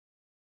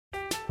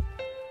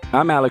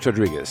I'm Alex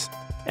Rodriguez.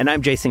 And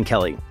I'm Jason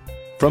Kelly.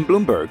 From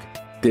Bloomberg,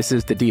 this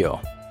is The Deal.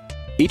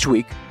 Each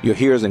week, you'll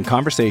hear us in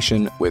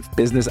conversation with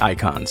business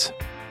icons.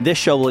 This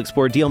show will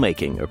explore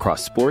deal-making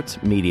across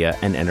sports, media,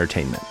 and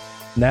entertainment.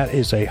 That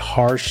is a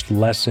harsh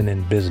lesson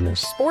in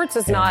business. Sports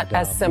is not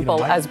as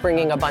simple as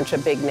bringing a bunch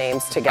of big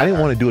names together. I didn't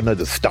want to do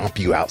another stomp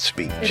you out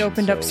speech. It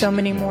opened up so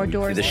many more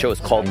doors. The show is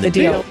called The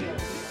Deal.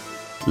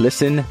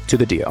 Listen to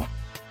The Deal.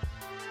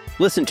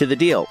 Listen to The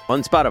Deal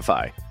on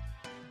Spotify.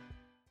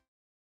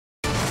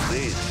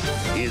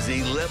 This is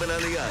 11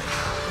 on the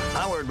Ice,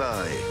 powered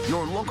by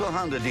your local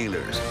Honda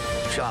dealers.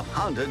 Shop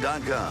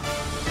Honda.com.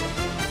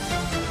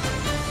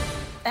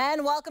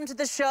 And welcome to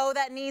the show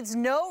that needs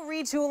no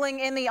retooling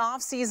in the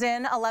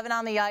offseason, 11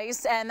 on the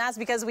Ice. And that's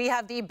because we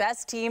have the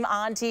best team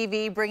on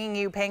TV bringing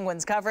you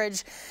Penguins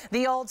coverage.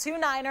 The old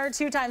 2-Niner,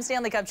 two-time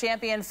Stanley Cup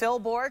champion Phil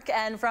Bourque,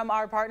 and from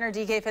our partner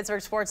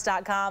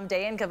DKPittsburghSports.com,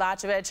 Dejan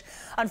Kovacevic.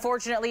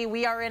 Unfortunately,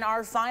 we are in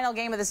our final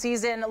game of the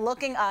season,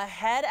 looking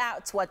ahead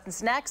at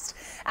what's next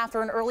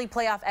after an early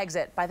playoff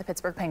exit by the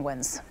Pittsburgh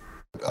Penguins.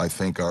 I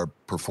think our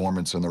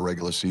performance in the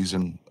regular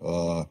season,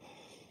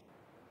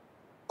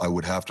 I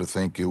would have to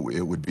think it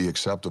would be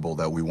acceptable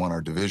that we won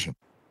our division.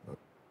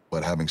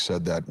 But having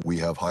said that, we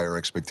have higher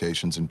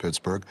expectations in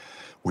Pittsburgh.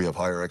 We have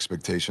higher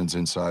expectations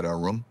inside our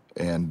room,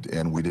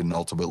 and we didn't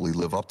ultimately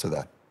live up to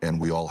that. And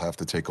we all have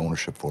to take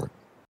ownership for it.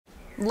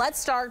 Let's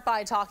start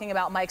by talking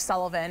about Mike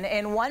Sullivan.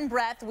 In one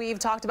breath, we've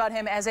talked about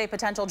him as a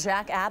potential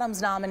Jack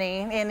Adams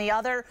nominee. In the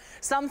other,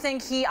 some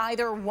think he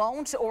either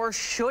won't or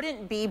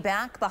shouldn't be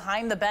back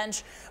behind the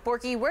bench.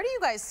 Borky, where do you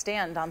guys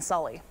stand on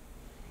Sully?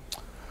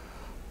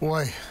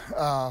 Boy,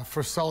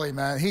 for Sully,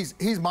 man,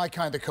 he's my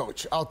kind of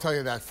coach. I'll tell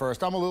you that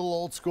first. I'm a little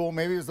old school.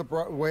 Maybe it's the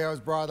way I was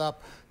brought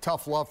up.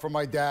 Tough love from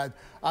my dad.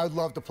 I would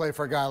love to play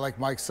for a guy like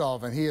Mike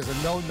Sullivan. He is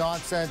a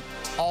no-nonsense,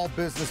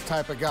 all-business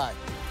type of guy.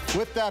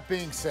 With that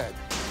being said,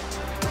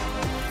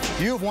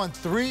 you've won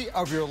 3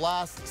 of your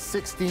last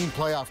 16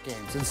 playoff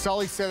games, and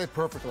Sully said it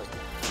perfectly.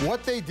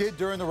 What they did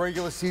during the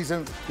regular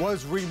season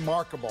was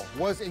remarkable,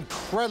 was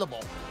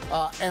incredible,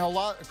 and a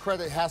lot of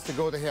credit has to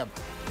go to him.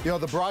 You know,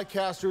 the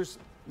broadcasters,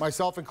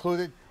 myself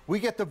included, we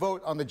get to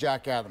vote on the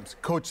Jack Adams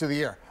Coach of the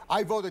Year.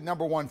 I voted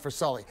 #1 for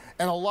Sully,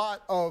 and a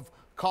lot of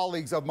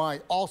colleagues of mine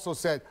also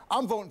said,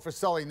 I'm voting for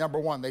Sully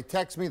 #1. They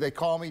text me, they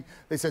call me,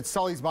 they said,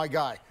 Sully's my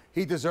guy.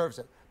 He deserves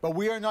it. But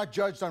we are not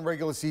judged on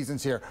regular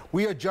seasons here.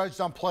 We are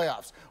judged on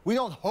playoffs. We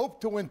don't hope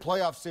to win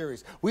playoff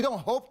series. We don't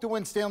hope to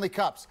win Stanley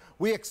Cups.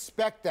 We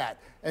expect that.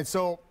 And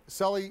so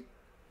Sully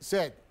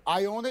said,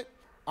 I own it,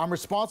 I'm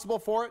responsible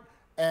for it,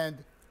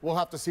 and we'll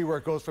have to see where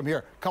it goes from here.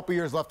 A couple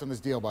years left on this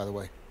deal, by the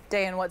way.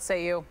 Dan, what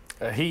say you?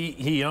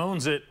 He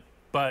owns it,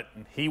 but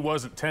he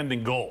wasn't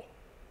tending goal.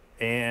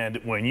 And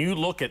when you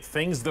look at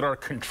things that are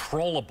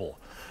controllable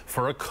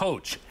for a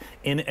coach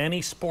in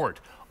any sport,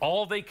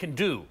 all they can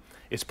do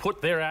is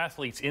put their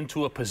athletes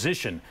into a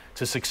position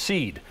to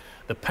succeed.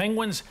 The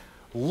Penguins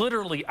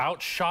literally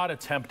outshot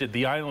attempted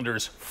the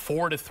Islanders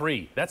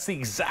 4-3. That's the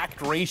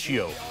exact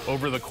ratio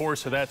over the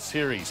course of that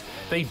series.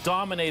 They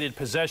dominated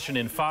possession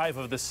in 5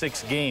 of the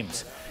 6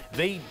 games.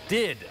 They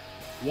did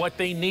what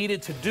they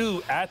needed to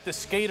do at the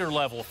skater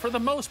level. For the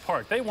most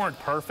part, they weren't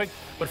perfect,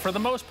 but for the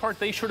most part,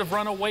 they should have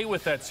run away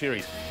with that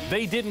series.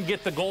 They didn't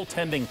get the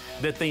goaltending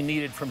that they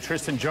needed from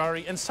Tristan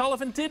Jarry, and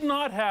Sullivan did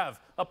not have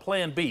a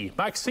plan B.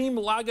 Maxime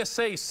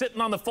Lagacé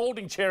sitting on the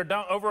folding chair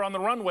down over on the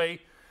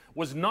runway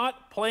was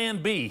not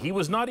plan B. He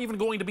was not even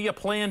going to be a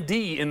plan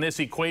D in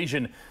this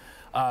equation.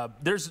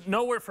 There's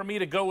nowhere for me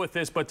to go with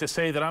this but to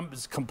say that I'm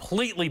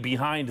completely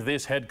behind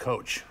this head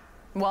coach.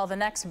 Well, the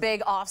next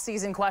big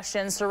offseason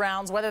question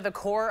surrounds whether the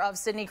core of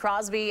Sidney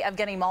Crosby,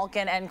 Evgeny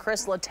Malkin, and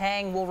Chris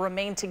Letang will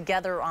remain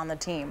together on the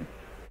team.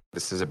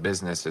 This is a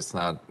business. It's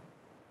not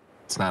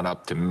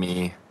up to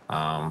me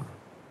to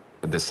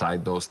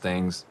decide those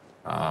things.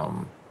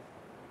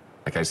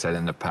 Like I said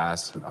in the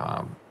past,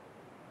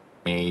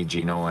 me,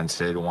 Gino, and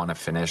Sid want to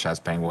finish as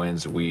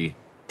Penguins. We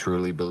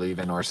truly believe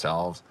in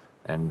ourselves,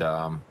 and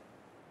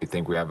we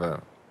think we have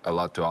a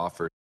lot to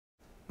offer.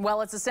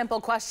 Well, it's a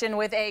simple question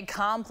with a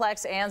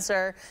complex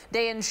answer.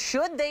 Dan,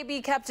 should they be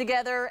kept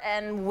together,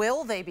 and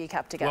will they be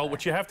kept together? Well,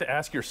 what you have to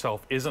ask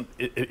yourself is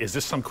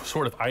this some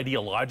sort of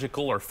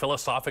ideological or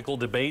philosophical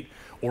debate,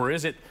 or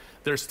is it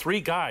there's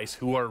 3 guys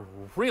who are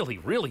really,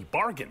 really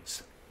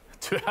bargains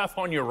to have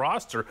on your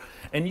roster,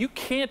 and you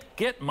can't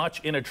get much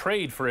in a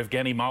trade for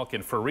Evgeny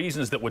Malkin for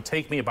reasons that would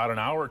take me about an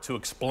hour to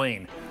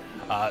explain.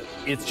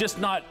 It's just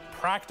not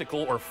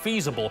practical or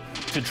feasible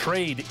to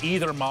trade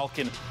either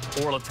Malkin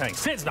or Letang.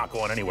 Sid's not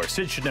going anywhere.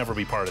 Sid should never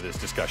be part of this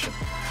discussion.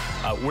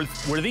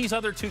 Where these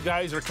other 2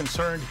 guys are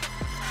concerned,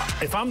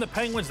 if I'm the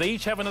Penguins, they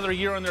each have another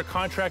year on their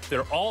contract.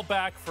 They're all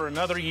back for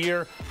another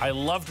year. I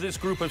loved this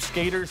group of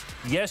skaters.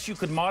 Yes, you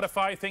could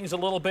modify things a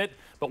little bit,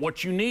 but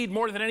what you need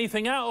more than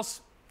anything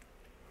else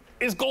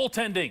is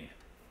goaltending.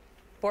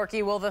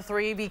 Borky, will the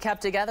 3 be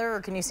kept together, or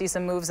can you see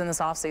some moves in this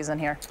offseason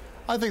here?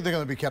 I think they're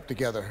going to be kept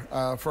together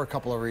for a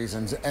couple of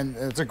reasons. And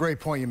it's a great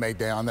point you made,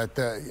 Dan, that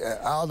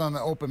out on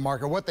the open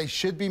market, what they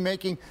should be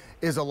making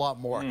is a lot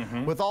more.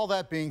 With all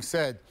that being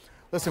said,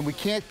 listen, we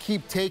can't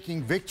keep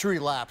taking victory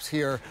laps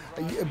here,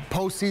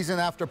 postseason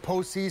after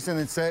postseason,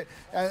 and say,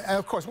 and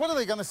of course, what are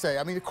they going to say?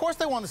 I mean, of course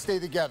they want to stay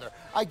together.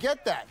 I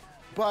get that,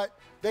 but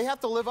they have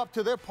to live up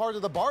to their part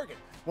of the bargain.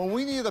 When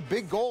we needed a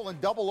big goal in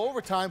double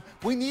overtime,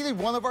 we needed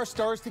one of our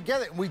stars to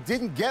get it, and we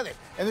didn't get it.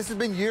 And this has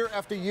been year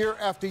after year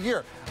after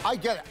year. I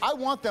get it. I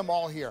want them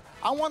all here.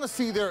 I want to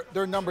see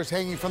their numbers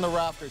hanging from the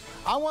rafters.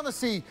 I want to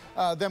see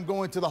them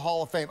go into the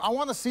Hall of Fame. I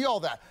want to see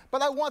all that.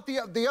 But I want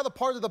the other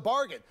part of the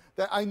bargain.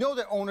 That I know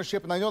that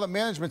ownership and I know that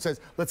management says,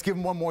 let's give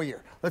them one more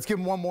year. Let's give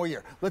them one more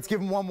year. Let's give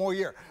them one more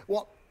year.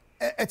 Well,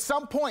 at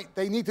some point,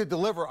 they need to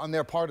deliver on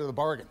their part of the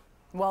bargain.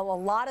 Well, a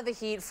lot of the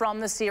heat from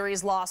the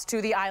series loss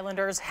to the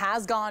Islanders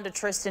has gone to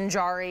Tristan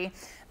Jarry.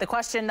 The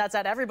question that's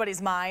at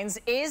everybody's minds,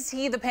 is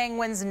he the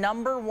Penguins'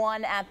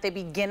 #1 at the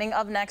beginning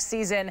of next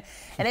season?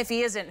 And if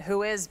he isn't,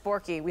 who is?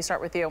 Borky, we start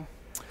with you.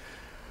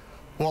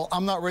 Well,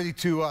 I'm not ready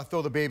to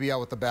throw the baby out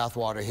with the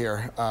bathwater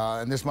here.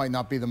 And this might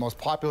not be the most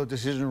popular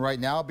decision right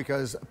now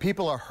because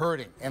people are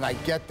hurting, and I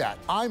get that.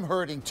 I'm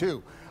hurting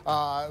too.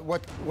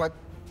 What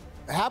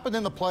happened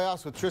in the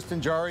playoffs with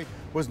Tristan Jarry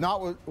was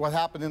not what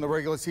happened in the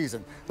regular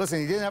season. Listen,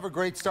 he didn't have a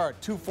great start,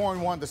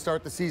 2-4-1 to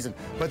start the season,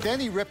 but then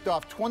he ripped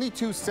off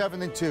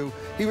 22-7-2.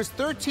 He was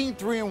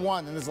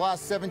 13-3-1 in his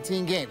last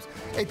 17 games.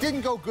 It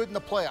didn't go good in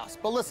the playoffs,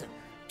 but listen,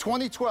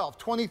 2012,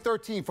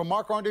 2013 for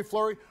Marc-Andre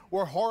Fleury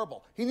were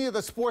horrible. He needed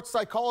a sports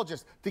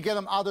psychologist to get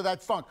him out of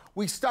that funk.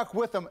 We stuck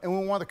with him and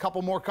we won a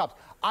couple more cups.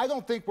 I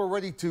don't think we're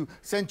ready to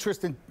send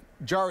Tristan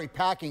Jarry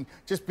packing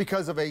just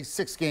because of a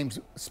 6-game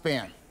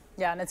span.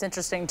 Yeah, and it's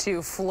interesting,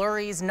 too.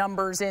 Fleury's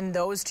numbers in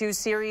those two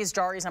series,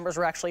 Jarry's numbers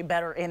were actually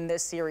better in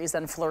this series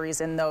than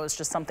Fleury's in those.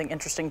 Just something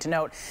interesting to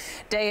note.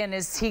 Dayan,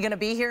 is he going to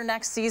be here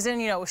next season?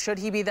 You know, should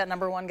he be that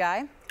 #1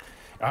 guy?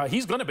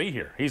 He's going to be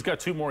here. He's got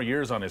 2 more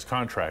years on his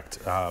contract.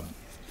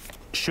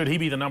 Should he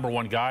be the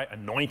 #1 guy,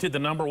 anointed the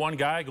 #1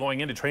 guy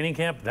going into training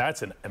camp?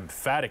 That's an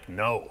emphatic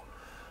no.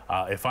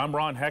 If I'm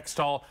Ron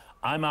Hextall,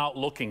 I'm out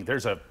looking.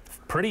 There's a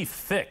pretty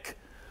thick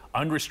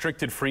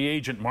unrestricted free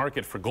agent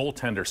market for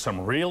goaltenders, some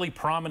really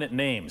prominent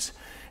names.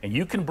 And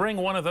you can bring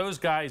one of those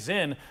guys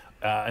in,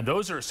 and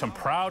those are some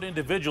proud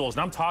individuals.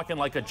 And I'm talking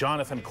like a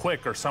Jonathan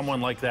Quick or someone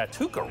like that.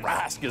 Tuukka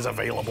Rask is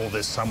available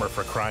this summer,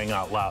 for crying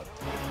out loud.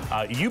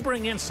 You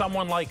bring in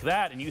someone like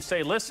that and you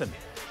say, listen,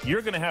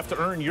 you're going to have to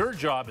earn your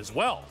job as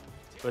well.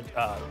 But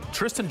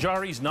Tristan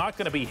Jarry's not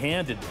going to be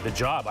handed the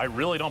job. I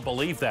really don't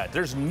believe that.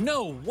 There's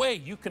no way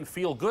you can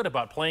feel good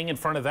about playing in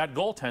front of that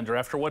goaltender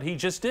after what he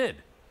just did.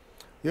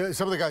 Yeah,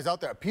 some of the guys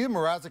out there. Peter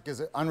Mrazek is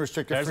an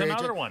unrestricted free agent. There's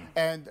another one.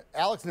 And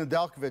Alex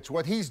Nedeljkovic,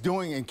 what he's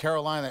doing in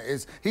Carolina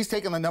is he's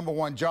taking the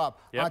 #1 job.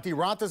 Yep. Antti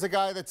Ranta's a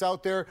guy that's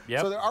out there.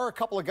 Yep. So there are a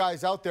couple of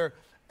guys out there.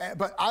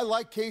 But I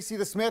like Casey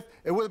DeSmith.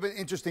 It would have been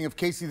interesting if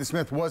Casey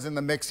DeSmith was in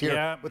the mix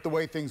here with the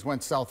way things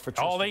went south for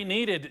Tristan. All they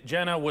needed,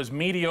 Jenna, was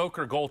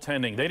mediocre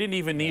goaltending. They didn't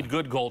even need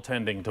good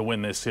goaltending to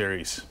win this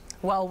series.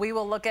 Well, we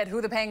will look at who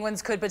the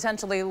Penguins could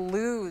potentially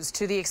lose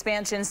to the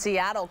expansion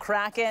Seattle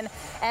Kraken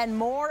and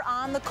more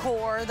on the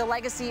core, the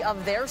legacy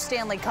of their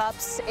Stanley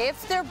Cups.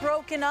 If they're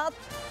broken up,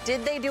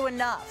 did they do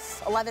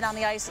enough? 11 on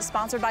the Ice,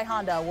 sponsored by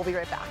Honda. We'll be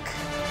right back.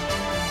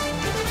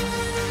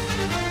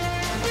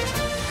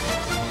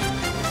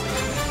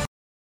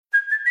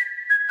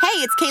 Hey,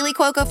 it's Kaylee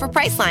Cuoco for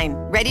Priceline.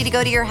 Ready to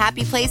go to your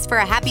happy place for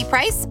a happy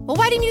price? Well,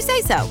 why didn't you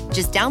say so?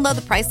 Just download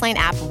the Priceline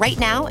app right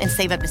now and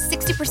save up to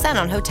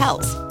 60% on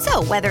hotels.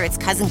 So whether it's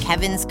Cousin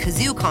Kevin's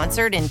Kazoo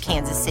Concert in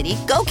Kansas City,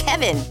 go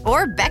Kevin,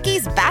 or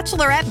Becky's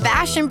Bachelorette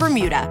Bash in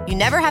Bermuda, you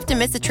never have to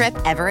miss a trip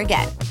ever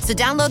again. So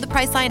download the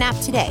Priceline app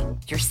today.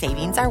 Your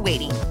savings are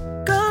waiting.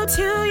 Go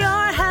to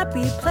your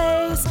happy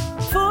place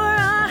for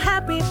a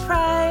happy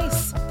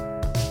price.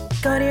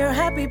 Go to your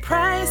happy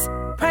price,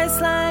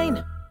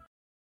 Priceline.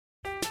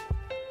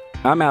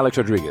 I'm Alex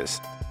Rodriguez.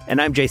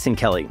 And I'm Jason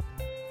Kelly.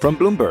 From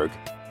Bloomberg,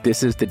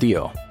 this is The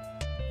Deal.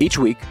 Each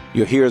week,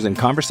 you'll hear us in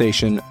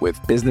conversation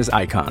with business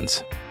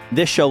icons.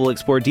 This show will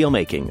explore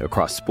deal-making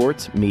across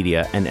sports,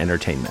 media, and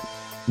entertainment.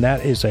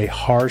 That is a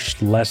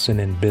harsh lesson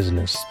in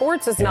business.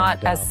 Sports is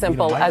not as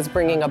simple as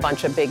bringing a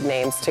bunch of big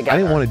names together. I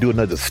didn't want to do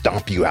another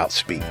stomp you out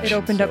speech. It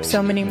opened up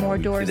so many more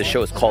doors. The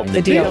show is called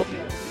The Deal.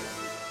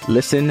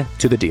 Listen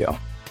to The Deal.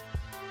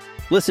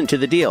 Listen to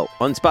The Deal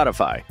on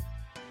Spotify.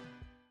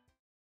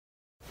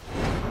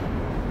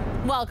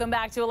 Welcome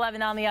back to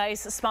 11 on the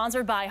Ice,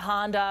 sponsored by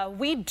Honda.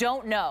 We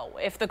don't know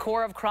if the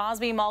core of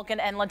Crosby, Malkin,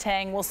 and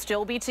Letang will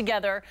still be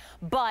together,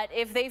 but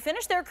if they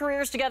finish their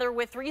careers together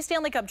with 3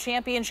 Stanley Cup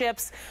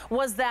championships,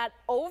 was that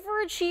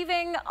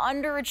overachieving,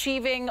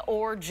 underachieving,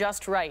 or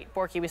just right?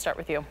 Borky, we start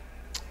with you.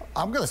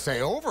 I'm going to say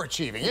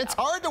overachieving. It's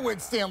hard to win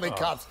Stanley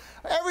Cups.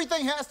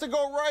 Everything has to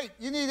go right.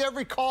 You need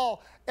every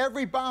call,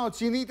 every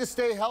bounce. You need to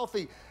stay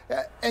healthy.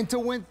 And to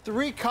win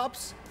 3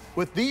 cups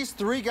with these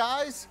 3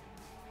 guys,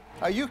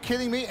 are you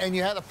kidding me? And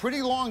you had a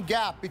pretty long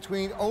gap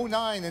between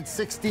 09 and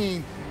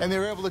 16, and they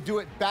were able to do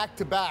it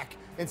back-to-back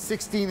in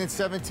 16 and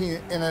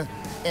 17 in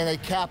a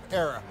cap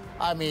era.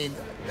 I mean,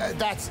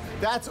 that's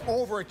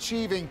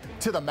overachieving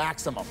to the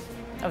maximum.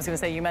 I was going to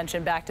say, you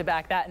mentioned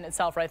back-to-back. That in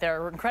itself right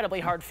there, an incredibly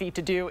hard feat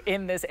to do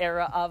in this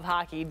era of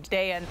hockey.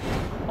 Dayan,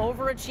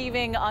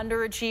 overachieving,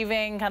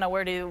 underachieving, kind of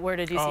where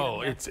did you see them? Oh,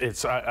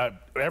 it's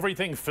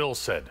everything Phil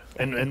said.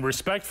 And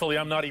respectfully,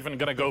 I'm not even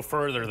going to go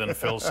further than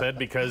Phil said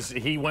because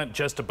he went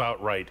just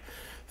about right.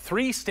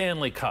 3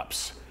 Stanley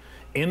Cups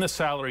in the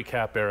salary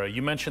cap era.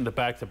 You mentioned the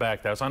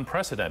back-to-back. That was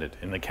unprecedented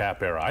in the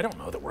cap era. I don't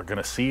know that we're going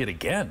to see it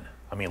again.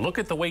 I mean, look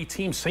at the way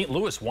Team St.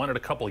 Louis won it a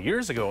couple of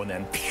years ago, and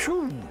then,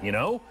 phew, you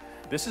know,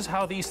 this is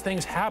how these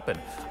things happen,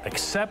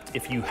 except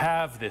if you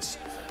have this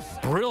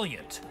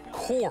brilliant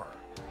core.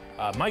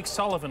 Mike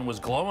Sullivan was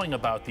glowing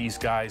about these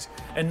guys,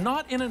 and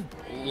not in a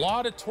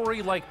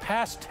laudatory, like,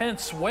 past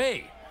tense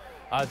way.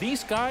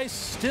 These guys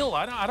still,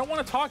 I don't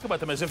want to talk about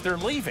them as if they're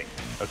leaving,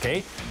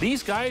 okay?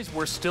 These guys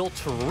were still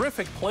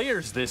terrific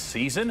players this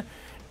season.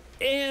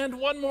 And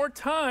one more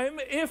time,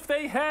 if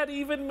they had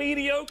even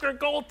mediocre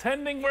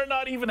goaltending, we're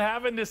not even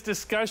having this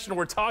discussion.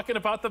 We're talking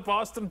about the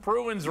Boston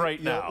Bruins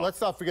right now. Let's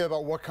not forget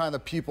about what kind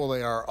of people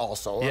they are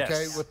also, okay?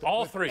 Yes, with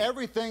three.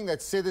 Everything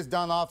that Sid has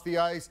done off the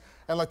ice,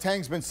 and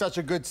Letang's been such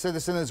a good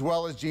citizen as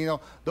well as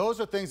Gino. Those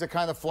are things that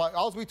kind of fly.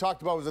 All we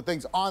talked about was the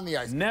things on the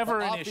ice.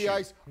 Never an issue. Off the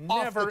ice,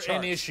 Never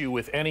an issue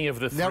with any of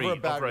the three. Never a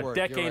bad over word.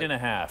 a decade and a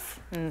half.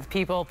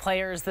 People,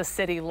 players, the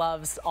city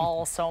loves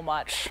all so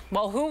much.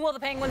 Well, who will the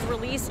Penguins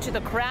release to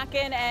the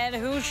Kraken, and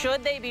who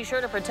should they be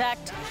sure to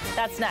protect?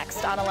 That's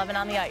next on 11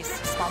 on the Ice,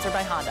 sponsored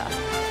by Honda.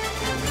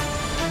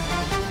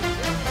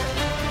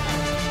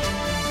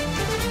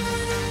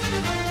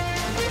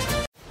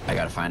 I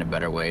got to find a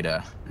better way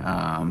to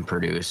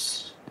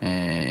produce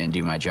and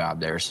do my job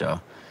there. So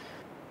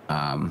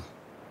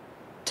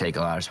take a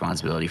lot of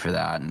responsibility for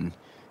that and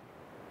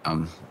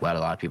let a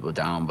lot of people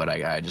down. But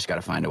I just got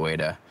to find a way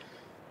to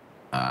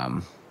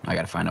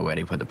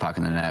put the puck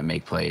in the net,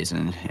 make plays,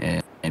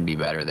 and be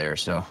better there.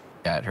 So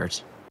yeah, it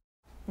hurts.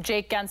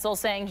 Jake Guentzel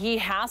saying he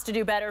has to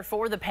do better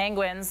for the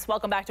Penguins.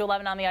 Welcome back to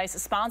 11 on the Ice,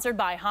 sponsored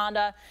by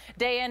Honda.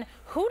 Dayan,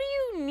 who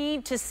do you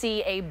need to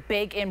see a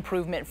big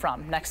improvement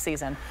from next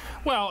season?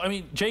 Well, I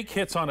mean, Jake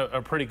hits on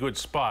a pretty good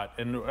spot,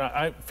 and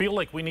I feel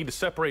like we need to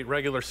separate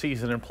regular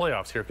season and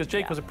playoffs here because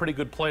Jake was a pretty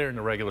good player in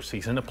the regular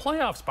season. In the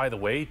playoffs, by the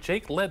way,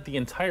 Jake led the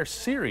entire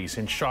series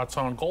in shots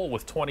on goal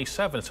with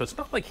 27, so it's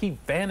not like he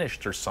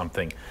vanished or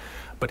something,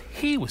 but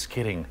he was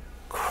getting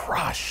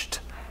crushed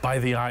by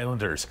the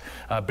Islanders.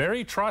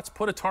 Barry Trotz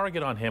put a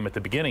target on him at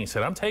the beginning. He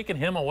said, I'm taking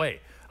him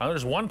away.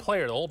 There's one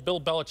player, the old Bill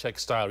Belichick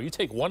style. You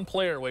take one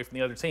player away from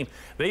the other team.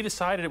 They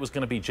decided it was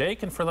going to be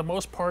Jake, and for the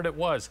most part it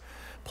was.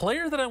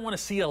 Player that I want to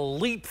see a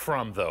leap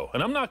from, though,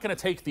 and I'm not going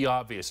to take the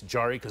obvious,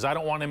 Jari, because I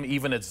don't want him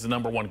even as the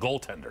 #1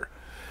 goaltender.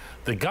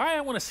 The guy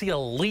I want to see a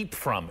leap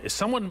from is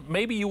someone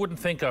maybe you wouldn't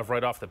think of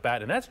right off the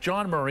bat, and that's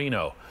John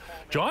Marino.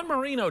 John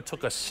Marino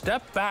took a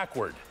step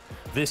backward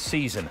this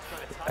season.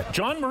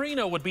 John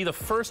Marino would be the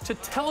first to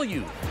tell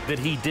you that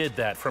he did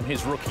that from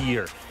his rookie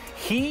year.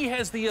 He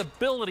has the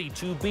ability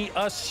to be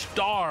a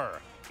star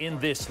in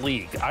this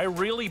league. I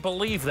really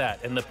believe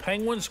that, and the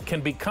Penguins can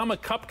become a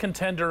cup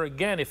contender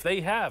again if they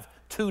have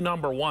 2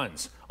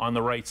 #1s on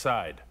the right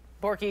side.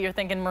 Borky, you're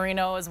thinking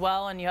Marino as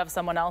well, and you have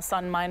someone else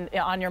on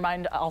your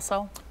mind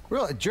also?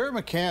 Really, Jared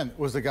McCann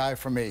was the guy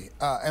for me.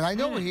 And I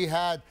know he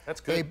had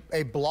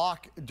a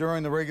block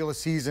during the regular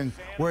season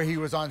where he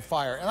was on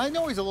fire. And I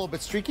know he's a little bit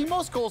streaky.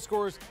 Most goal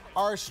scorers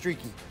are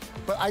streaky.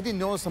 But I didn't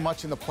notice him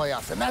much in the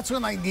playoffs. And that's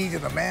when I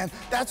needed him, man.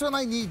 That's when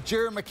I need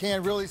Jared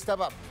McCann really step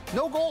up.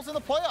 No goals in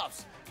the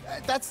playoffs.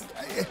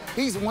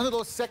 He's one of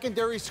those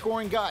secondary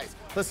scoring guys.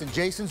 Listen,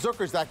 Jason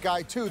Zucker's that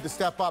guy, too, to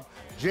step up.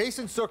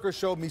 Jason Zucker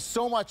showed me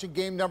so much in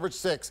game number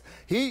 6.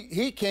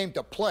 He came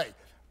to play.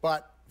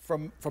 But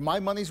from my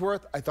money's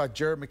worth, I thought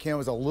Jared McCann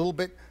was a little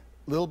bit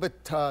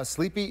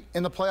sleepy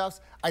in the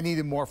playoffs. I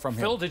needed more from him.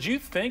 Phil, did you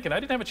think, and I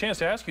didn't have a chance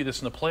to ask you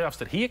this in the playoffs,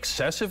 that he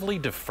excessively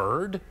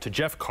deferred to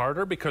Jeff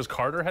Carter because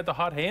Carter had the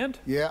hot hand?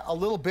 Yeah, a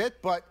little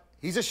bit, but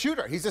he's a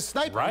shooter. He's a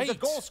sniper. Right, he's a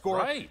goal scorer.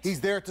 Right. He's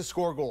there to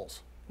score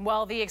goals.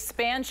 Well, the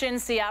expansion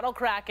Seattle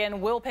Kraken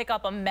will pick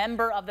up a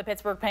member of the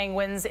Pittsburgh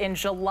Penguins in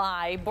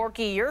July.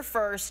 Borky, you're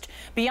first.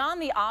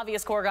 Beyond the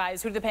obvious core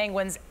guys, who do the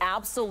Penguins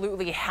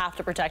absolutely have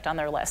to protect on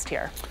their list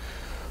here?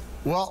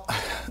 Well,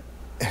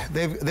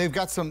 they've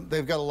got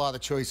a lot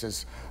of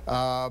choices,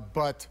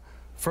 but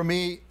for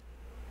me,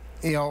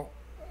 you know,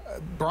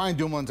 Brian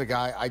Dumoulin's a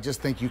guy I just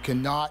think you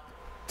cannot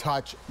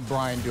touch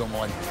Brian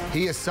Dumoulin.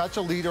 He is such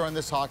a leader on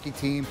this hockey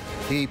team.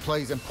 He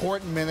plays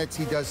important minutes.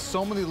 He does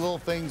so many little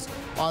things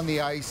on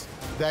the ice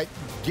that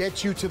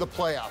get you to the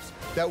playoffs,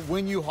 that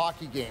win you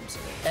hockey games.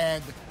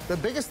 And the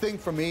biggest thing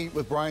for me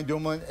with Brian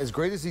Dumoulin, as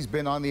great as he's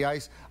been on the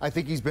ice, I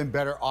think he's been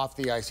better off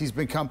the ice. He's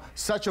become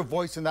such a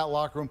voice in that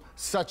locker room,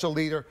 such a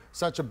leader,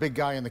 such a big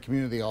guy in the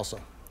community also.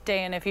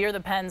 Dan, if you're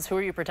the Pens, who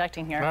are you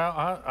protecting here?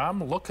 Well,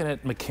 I'm looking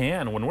at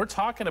McCann. When we're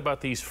talking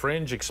about these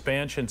fringe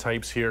expansion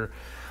types here,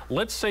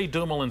 let's say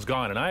Dumoulin's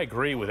gone, and I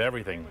agree with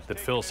everything that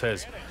Phil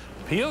says.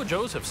 P.O.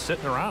 Joseph's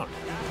sitting around.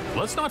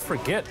 Let's not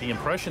forget the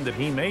impression that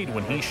he made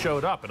when he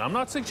showed up, and I'm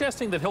not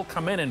suggesting that he'll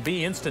come in and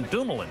be instant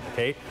Dumoulin,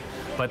 okay?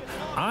 But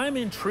I'm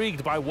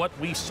intrigued by what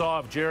we saw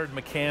of Jared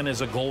McCann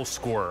as a goal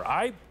scorer.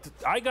 I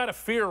got a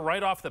fear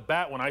right off the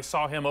bat when I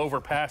saw him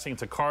overpassing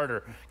to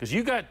Carter, because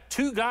you got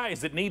two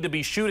guys that need to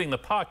be shooting the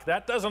puck.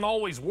 That doesn't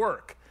always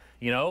work,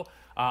 you know.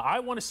 I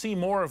want to see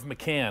more of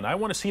McCann. I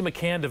want to see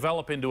McCann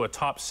develop into a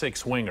top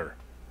 6 winger.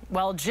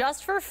 Well,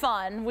 just for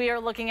fun, we are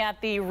looking at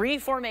the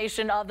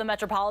reformation of the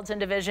Metropolitan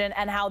Division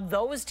and how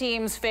those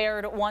teams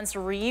fared once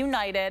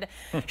reunited.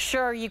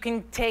 Sure, you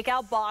can take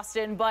out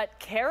Boston, but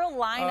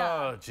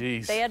Carolina,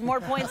 they had more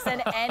points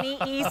than any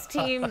East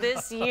team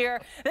this year.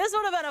 This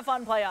would have been a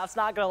fun playoffs,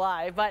 not going to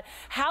lie. But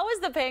how is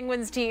the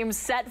Penguins team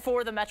set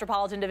for the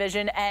Metropolitan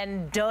Division,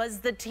 and does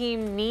the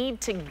team need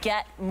to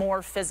get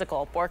more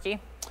physical? Borky?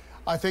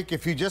 I think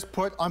if you just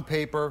put on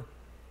paper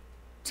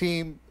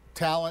team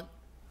talent,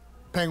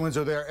 Penguins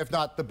are there, if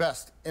not the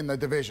best in the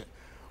division.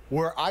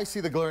 Where I see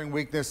the glaring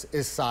weakness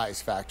is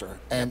size factor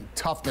and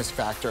toughness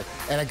factor.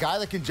 And a guy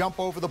that can jump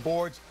over the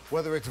boards,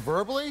 whether it's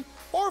verbally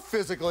or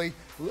physically,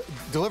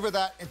 deliver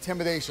that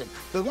intimidation.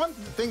 The one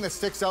thing that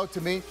sticks out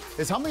to me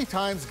is how many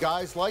times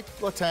guys like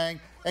Letang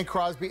and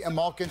Crosby and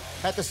Malkin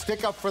had to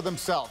stick up for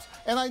themselves.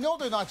 And I know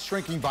they're not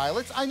shrinking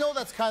violets. I know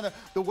that's kind of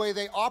the way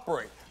they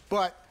operate.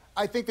 But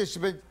I think there's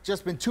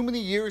just been too many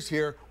years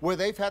here where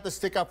they've had to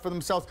stick up for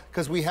themselves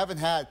because we haven't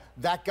had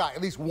that guy,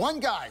 at least one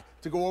guy,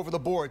 to go over the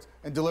boards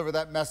and deliver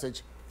that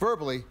message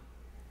verbally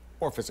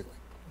or physically.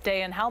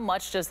 Dan, how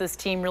much does this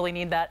team really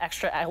need that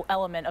extra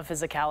element of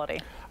physicality?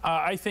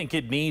 I think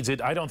it needs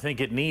it. I don't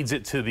think it needs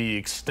it to the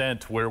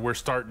extent where we're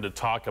starting to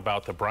talk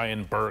about the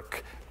Brian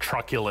Burke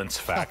truculence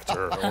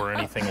factor or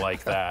anything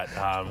like that.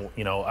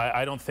 You know,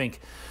 I don't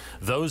think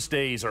those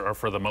days are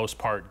for the most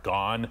part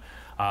gone.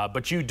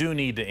 But you do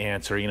need to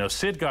answer. You know,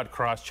 Sid got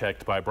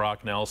cross-checked by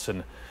Brock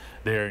Nelson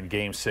there in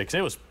Game 6.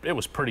 It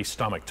was pretty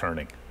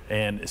stomach-turning.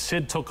 And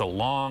Sid took a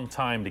long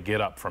time to get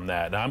up from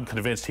that. And I'm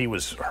convinced he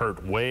was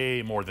hurt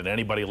way more than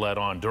anybody let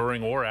on,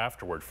 during or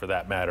afterward, for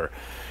that matter.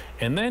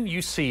 And then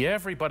you see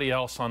everybody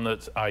else on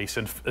the ice.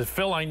 And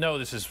Phil, I know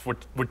this is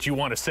what you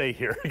want to say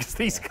here, because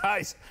these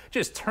guys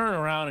just turn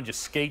around and just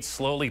skate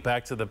slowly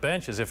back to the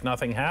bench as if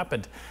nothing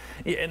happened.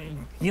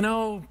 And, you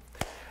know,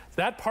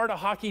 that part of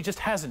hockey just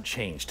hasn't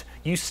changed.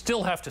 You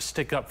still have to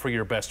stick up for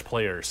your best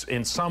players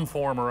in some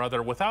form or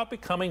other without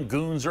becoming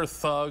goons or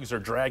thugs or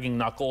dragging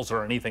knuckles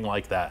or anything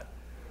like that.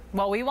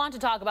 Well, we want to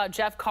talk about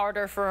Jeff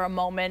Carter for a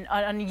moment.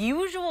 An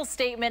unusual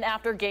statement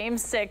after Game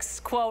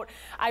 6, quote,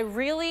 "I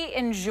really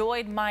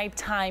enjoyed my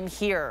time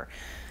here."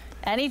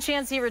 Any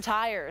chance he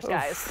retires,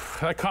 guys?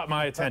 That caught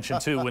my attention,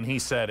 too, when he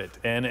said it.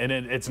 And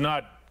it's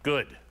not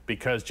good,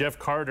 because Jeff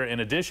Carter, in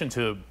addition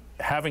to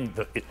having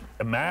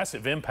a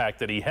massive impact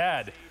that he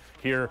had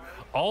here,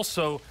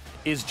 also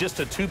is just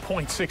a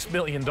 $2.6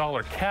 million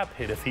cap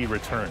hit if he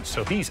returns.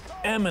 So he's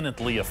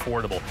eminently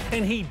affordable.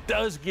 And he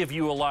does give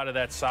you a lot of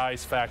that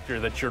size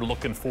factor that you're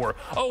looking for.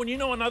 Oh, and you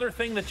know another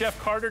thing that Jeff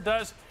Carter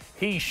does?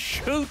 He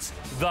shoots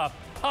the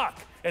puck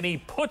and he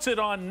puts it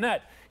on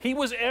net. He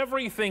was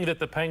everything that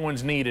the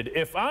Penguins needed.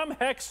 If I'm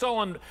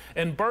Hextall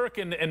and Burke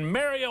and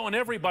Mario and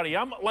everybody,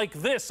 I'm like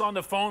this on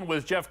the phone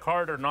with Jeff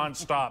Carter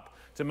nonstop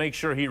to make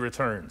sure he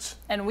returns.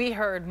 And we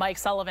heard Mike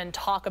Sullivan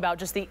talk about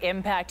just the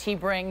impact he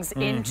brings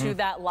into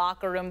that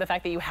locker room, the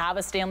fact that you have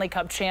a Stanley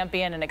Cup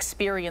champion, an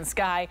experienced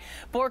guy.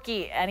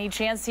 Borky, any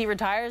chance he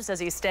retires? Does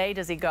he stay?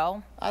 Does he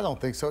go? I don't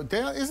think so.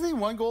 Dan, isn't he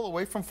one goal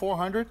away from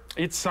 400?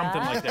 It's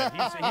something like that.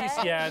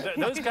 Yeah,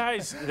 those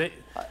guys,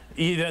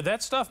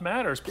 that stuff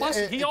matters. Plus,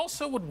 he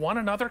also would want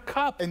another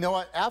cup. And you know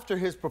what? After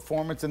his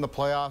performance in the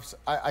playoffs,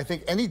 I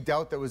think any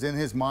doubt that was in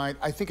his mind,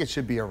 I think it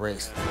should be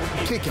erased.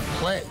 He can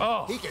play.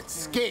 Oh. He can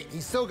skate.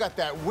 He's still got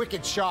that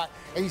wicked shot,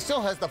 and he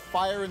still has the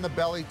fire in the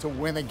belly to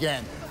win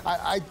again.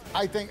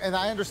 I think, and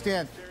I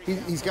understand,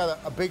 he's got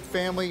a big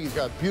family. He's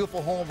got a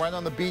beautiful home right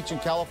on the beach in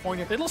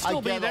California. It'll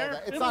still be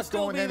there. It's not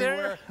going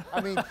anywhere. I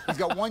mean, he's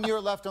got 1 year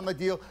left on the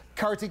deal.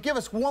 Carty, give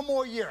us one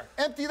more year.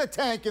 Empty the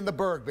tank in the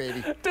Berg,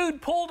 baby.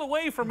 Dude pulled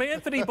away from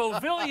Anthony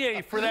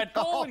Beauvillier for that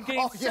goal in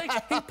Game 6.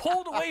 He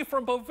pulled away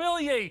from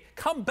Beauvillier.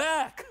 Come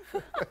back.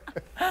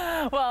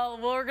 Well,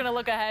 we're going to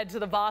look ahead to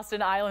the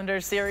Boston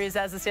Islanders series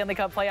as the Stanley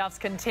Cup playoffs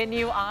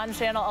continue on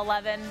Channel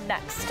 11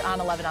 next on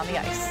 11 on the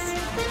Ice.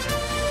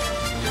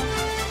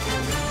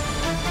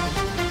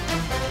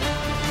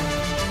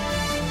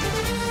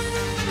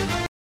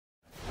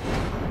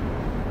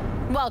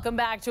 Welcome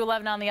back to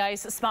 11 on the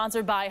Ice,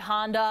 sponsored by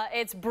Honda.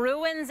 It's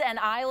Bruins and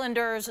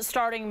Islanders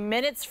starting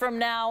minutes from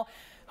now.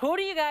 Who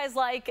do you guys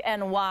like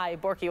and why?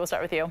 Borky, we'll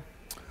start with you.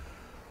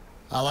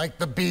 I like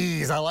the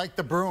Bees. I like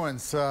the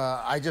Bruins.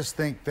 I just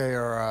think they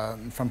are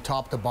from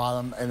top to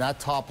bottom, and that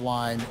top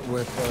line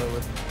with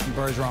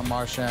Bergeron,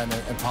 Marchand,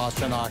 and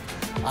Pastrnak.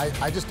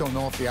 I just don't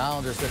know if the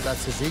Islanders, if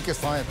that's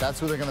Cizikas line, if that's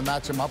who they're going to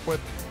match them up with,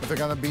 if they're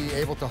going to be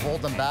able to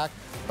hold them back.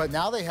 But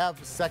now they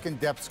have second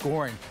depth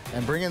scoring,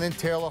 and bringing in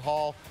Taylor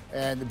Hall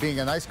and being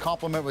a nice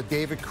complement with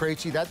David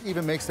Krejci, that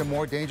even makes them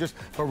more dangerous.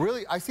 But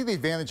really, I see the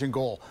advantage in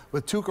goal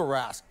with Tuukka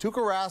Rask. Tuukka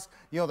Rask,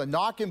 you know, the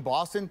knock in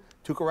Boston,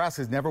 Tuukka Rask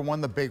has never won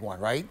the big one,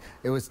 right?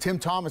 It was Tim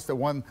Thomas that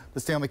won the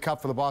Stanley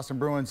Cup for the Boston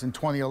Bruins in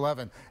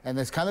 2011. And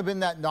there's kind of been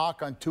that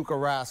knock on Tuukka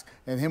Rask,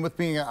 and him with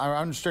being an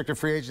unrestricted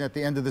free agent at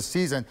the end of the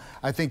season.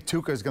 I think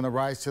Tuukka is going to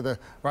rise to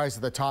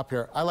the top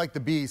here. I like the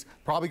Bees.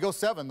 Probably go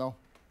 7, though.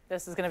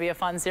 This is going to be a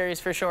fun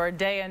series for sure.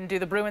 Dayan, do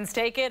the Bruins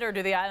take it, or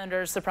do the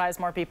Islanders surprise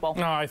more people?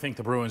 No, I think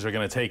the Bruins are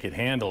going to take it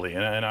handily,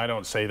 and I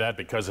don't say that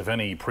because of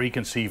any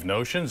preconceived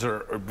notions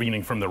or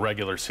meaning from the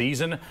regular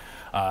season.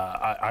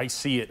 I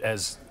see it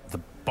as the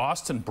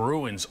Boston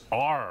Bruins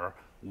are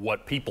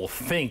what people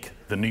think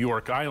the New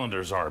York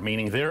Islanders are,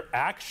 meaning they're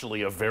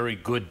actually a very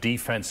good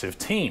defensive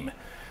team.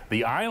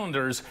 The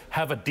Islanders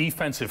have a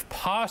defensive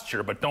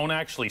posture, but don't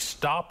actually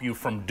stop you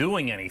from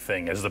doing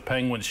anything, as the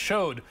Penguins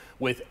showed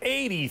with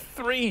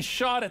 83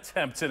 shot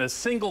attempts in a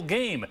single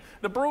game.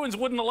 The Bruins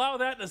wouldn't allow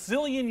that in a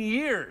zillion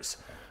years.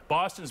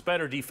 Boston's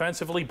better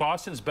defensively,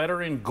 Boston's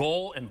better in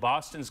goal, and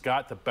Boston's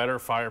got the better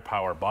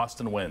firepower.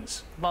 Boston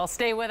wins. Well,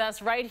 stay with us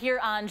right here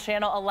on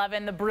Channel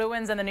 11. The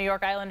Bruins and the New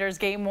York Islanders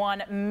game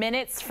 1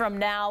 minutes from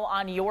now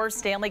on your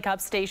Stanley Cup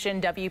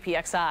station,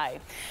 WPXI.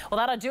 Well,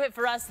 that'll do it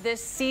for us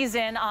this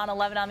season on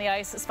 11 on the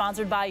Ice,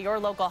 sponsored by your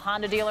local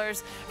Honda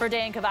dealers. For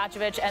Dayan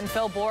Kovacevic and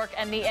Phil Bourque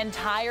and the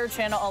entire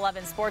Channel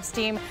 11 sports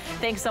team,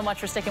 thanks so much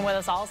for sticking with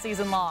us all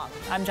season long.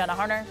 I'm Jenna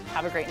Harner.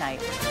 Have a great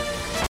night.